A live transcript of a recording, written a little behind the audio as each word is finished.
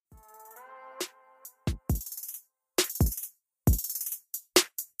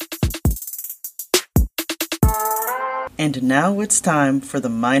And now it's time for the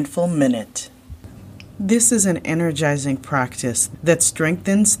Mindful Minute. This is an energizing practice that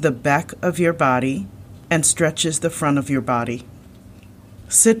strengthens the back of your body and stretches the front of your body.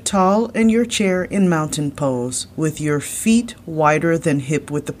 Sit tall in your chair in mountain pose with your feet wider than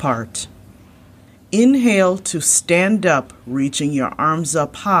hip-width apart. Inhale to stand up, reaching your arms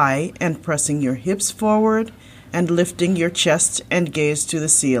up high and pressing your hips forward and lifting your chest and gaze to the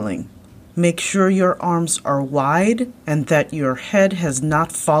ceiling. Make sure your arms are wide and that your head has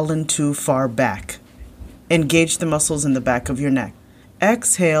not fallen too far back. Engage the muscles in the back of your neck.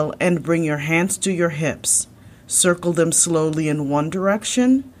 Exhale and bring your hands to your hips. Circle them slowly in one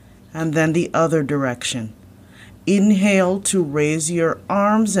direction and then the other direction. Inhale to raise your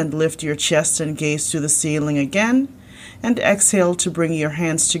arms and lift your chest and gaze to the ceiling again. And exhale to bring your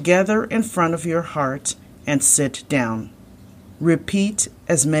hands together in front of your heart and sit down. Repeat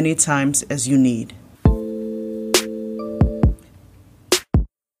as many times as you need.